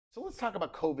So let's talk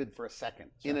about COVID for a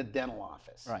second in a dental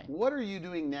office. Right. What are you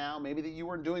doing now, maybe that you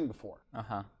weren't doing before?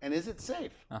 And is it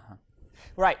safe?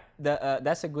 Right.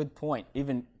 That's a good point.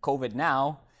 Even COVID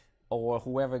now, or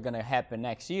whoever going to happen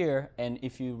next year. And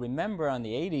if you remember on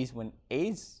the 80s when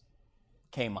AIDS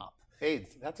came up.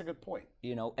 AIDS, that's a good point.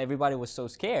 You know, everybody was so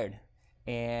scared.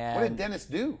 And what did dentists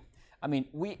do? I mean,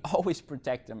 we always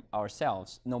protect them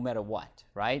ourselves, no matter what,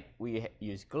 right? We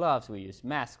use gloves, we use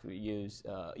masks, we use,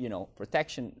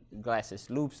 protection glasses,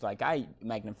 loupes, like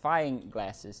magnifying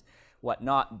glasses,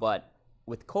 whatnot. But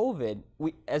with COVID,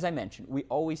 as I mentioned, we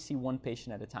always see one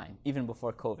patient at a time, even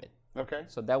before COVID. Okay.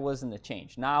 So that wasn't a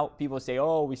change. Now people say,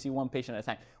 oh, we see one patient at a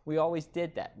time. We always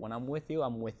did that. When I'm with you,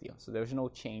 I'm with you. So there's no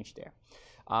change there.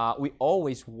 We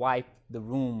always wipe the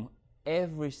room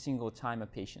every single time a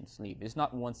patient's leave. It's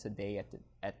not once a day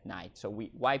at night. So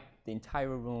we wipe the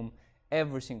entire room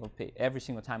every single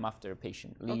time after a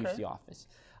patient leaves the office.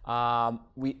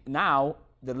 Now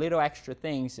the little extra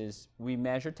things is we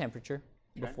measure temperature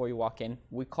before you walk in.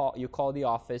 You call the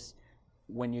office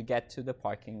when you get to the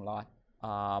parking lot.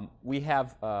 We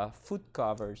have foot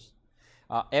covers.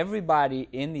 Everybody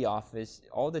in the office,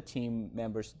 all the team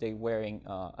members, they wearing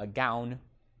a gown,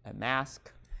 a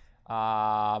mask.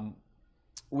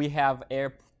 We have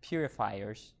air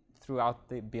purifiers throughout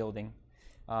the building.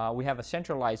 We have a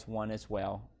centralized one as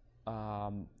well.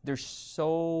 There's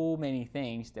so many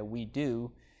things that we do.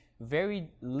 Very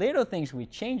little things we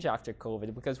change after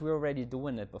COVID because we're already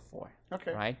doing it before.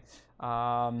 Okay. Right?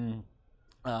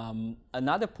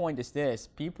 Another point is this.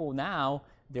 People now,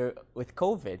 they're with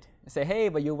COVID, say, hey,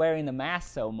 but you're wearing the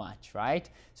mask so much, right?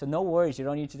 So no worries, you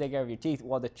don't need to take care of your teeth.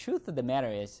 Well, the truth of the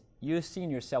matter is you've seen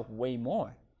yourself way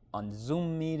more on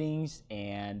Zoom meetings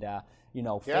and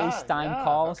FaceTime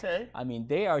calls. I mean,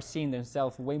 they are seeing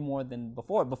themselves way more than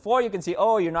before. Before you can see,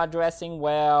 oh, you're not dressing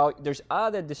well. There's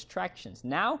other distractions.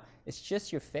 Now it's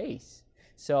just your face.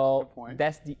 So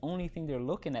that's the only thing they're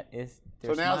looking at is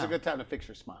their smile. So now's a good time to fix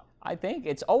your smile. I think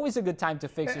it's always a good time to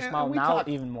fix your smile. Now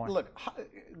even more. Look,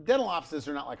 dental offices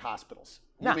are not like hospitals.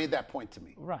 You made that point to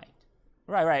me.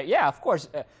 Right. Yeah, of course.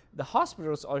 The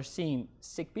hospitals are seeing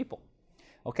sick people.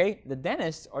 Okay, the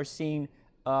dentists are seeing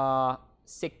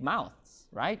sick mouths,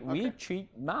 right? We treat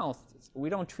mouths.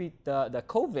 We don't treat the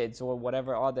COVIDs or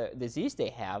whatever other disease they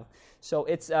have. So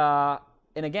it's, and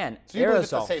again, so you believe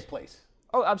it's a safe place?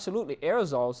 Oh, absolutely.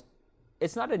 Aerosols,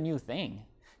 it's not a new thing.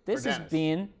 This has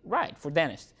been, for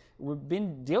dentists. We've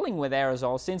been dealing with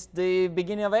aerosols since the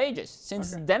beginning of ages.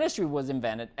 Since dentistry was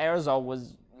invented,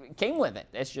 aerosol came with it.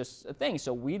 That's just a thing.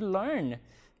 So we learned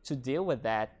to deal with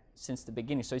that since the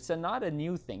beginning. So it's not a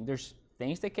new thing. There's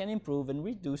things that can improve and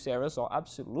reduce aerosol,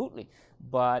 absolutely.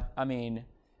 But I mean,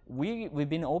 we've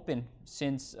been open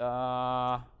since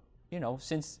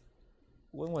since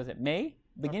when was it? May?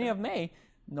 Beginning of May.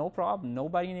 No problem.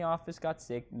 Nobody in the office got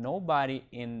sick. Nobody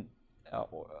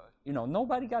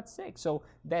nobody got sick. So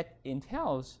that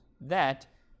entails that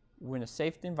we're in a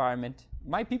safe environment.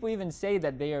 My people even say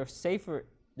that they are safer.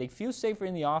 They feel safer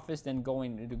in the office than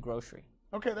going to the grocery.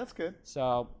 Okay, that's good.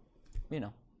 So,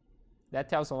 that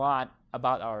tells a lot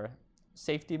about our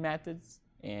safety methods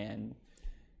and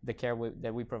the care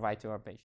that we provide to our patients.